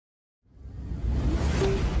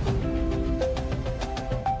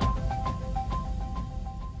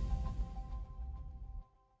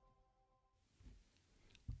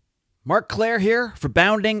Marc Clair here for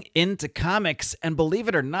Bounding into Comics. And believe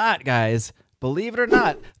it or not, guys, believe it or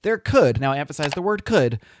not, there could, now I emphasize the word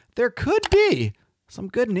could, there could be some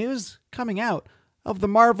good news coming out of the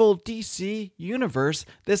Marvel DC universe.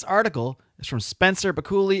 This article is from Spencer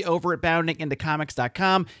Bacouli over at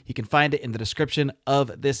boundingintocomics.com. You can find it in the description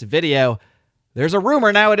of this video. There's a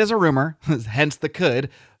rumor, now it is a rumor, hence the could.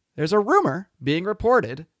 There's a rumor being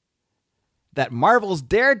reported that Marvel's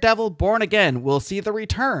Daredevil Born Again will see the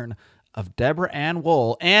return of Deborah and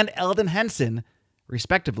Woll and Elden Henson,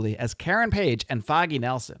 respectively, as Karen Page and Foggy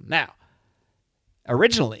Nelson. Now,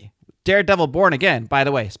 originally, Daredevil Born Again, by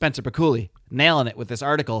the way, Spencer Bacouli, nailing it with this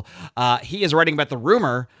article. He is writing about the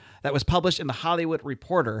rumor that was published in the Hollywood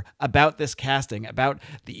Reporter about this casting, about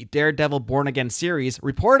the Daredevil Born Again series,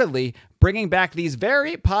 reportedly bringing back these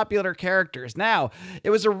very popular characters. Now,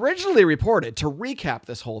 it was originally reported, to recap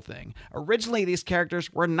this whole thing, originally these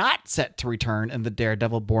characters were not set to return in the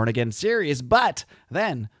Daredevil Born Again series, but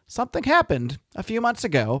then something happened a few months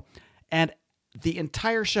ago, and the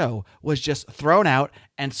entire show was just thrown out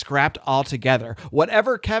and scrapped altogether.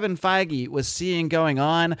 Whatever Kevin Feige was seeing going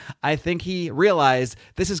on, I think he realized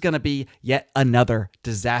this is going to be yet another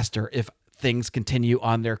disaster if things continue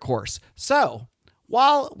on their course. So,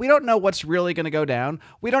 while we don't know what's really going to go down,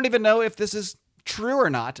 we don't even know if this is true or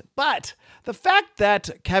not, but the fact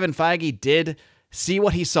that Kevin Feige did see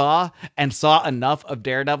what he saw and saw enough of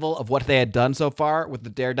Daredevil, of what they had done so far with the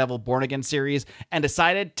Daredevil Born Again series, and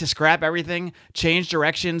decided to scrap everything, change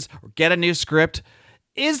directions, or get a new script,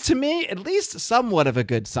 is to me at least somewhat of a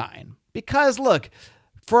good sign. Because look,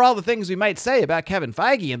 for all the things we might say about Kevin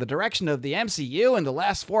Feige and the direction of the MCU in the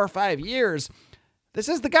last 4 or 5 years, this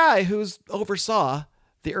is the guy who's oversaw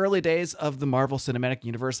the early days of the Marvel Cinematic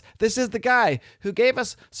Universe. This is the guy who gave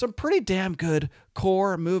us some pretty damn good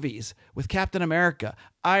core movies with Captain America,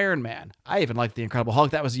 Iron Man. I even liked The Incredible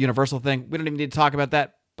Hulk. That was a Universal thing. We don't even need to talk about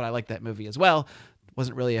that, but I like that movie as well.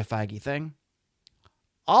 Wasn't really a Feige thing.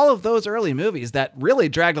 All of those early movies that really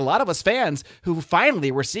dragged a lot of us fans who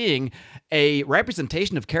finally were seeing a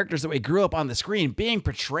representation of characters that we grew up on the screen being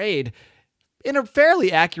portrayed in a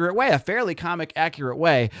fairly accurate way, a fairly comic accurate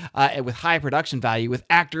way, with high production value, with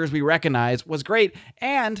actors we recognize, was great.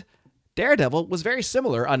 And Daredevil was very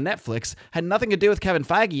similar on Netflix, had nothing to do with Kevin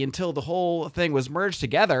Feige until the whole thing was merged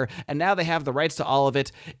together, and now they have the rights to all of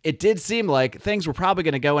it. It did seem like things were probably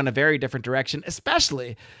going to go in a very different direction,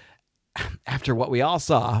 especially after what we all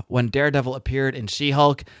saw when Daredevil appeared in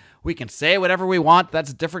She-Hulk. We can say whatever we want.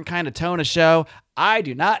 That's a different kind of tone of show. I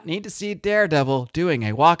do not need to see Daredevil doing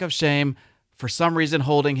a walk of shame for some reason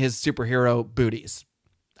holding his superhero booties.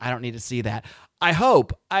 I don't need to see that. I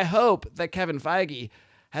hope that Kevin Feige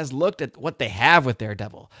has looked at what they have with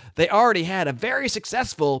Daredevil. They already had a very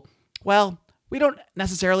successful, well, we don't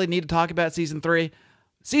necessarily need to talk about season 3.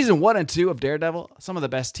 Season 1 and 2 of Daredevil, some of the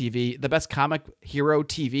best TV, the best comic hero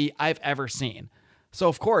TV I've ever seen. So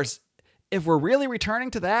of course, if we're really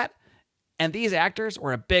returning to that, and these actors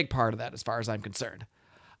were a big part of that as far as I'm concerned.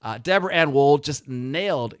 Deborah and Woll just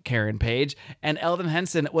nailed Karen Page, and Elden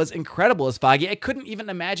Henson was incredible as Foggy. I couldn't even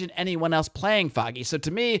imagine anyone else playing Foggy. So to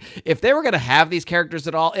me, if they were going to have these characters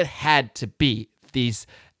at all, it had to be these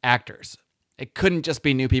actors. It couldn't just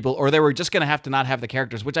be new people, or they were just going to have to not have the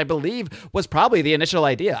characters, which I believe was probably the initial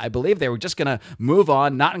idea. I believe they were just going to move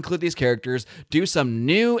on, not include these characters, do some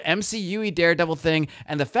new MCU-y Daredevil thing,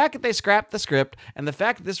 and the fact that they scrapped the script, and the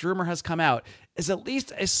fact that this rumor has come out, is at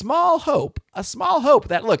least a small hope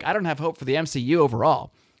that, look, I don't have hope for the MCU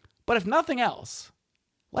overall, but if nothing else,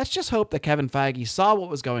 let's just hope that Kevin Feige saw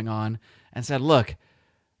what was going on and said, look,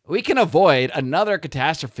 we can avoid another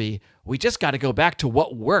catastrophe. We just got to go back to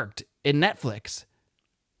what worked in Netflix.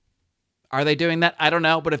 Are they doing that? I don't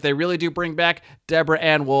know, but if they really do bring back Deborah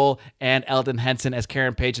and Woll and Elden Henson as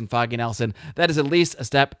Karen Page and Foggy Nelson, that is at least a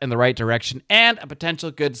step in the right direction and a potential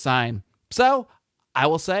good sign. So, I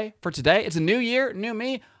will say, for today, it's a new year, new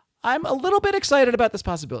me. I'm a little bit excited about this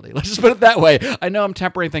possibility. Let's just put it that way. I know I'm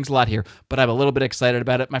tempering things a lot here, but I'm a little bit excited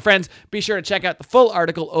about it. My friends, be sure to check out the full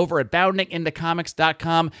article over at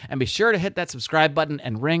boundingintocomics.com, and be sure to hit that subscribe button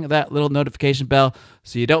and ring that little notification bell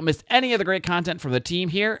so you don't miss any of the great content from the team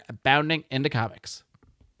here at Bounding Into Comics.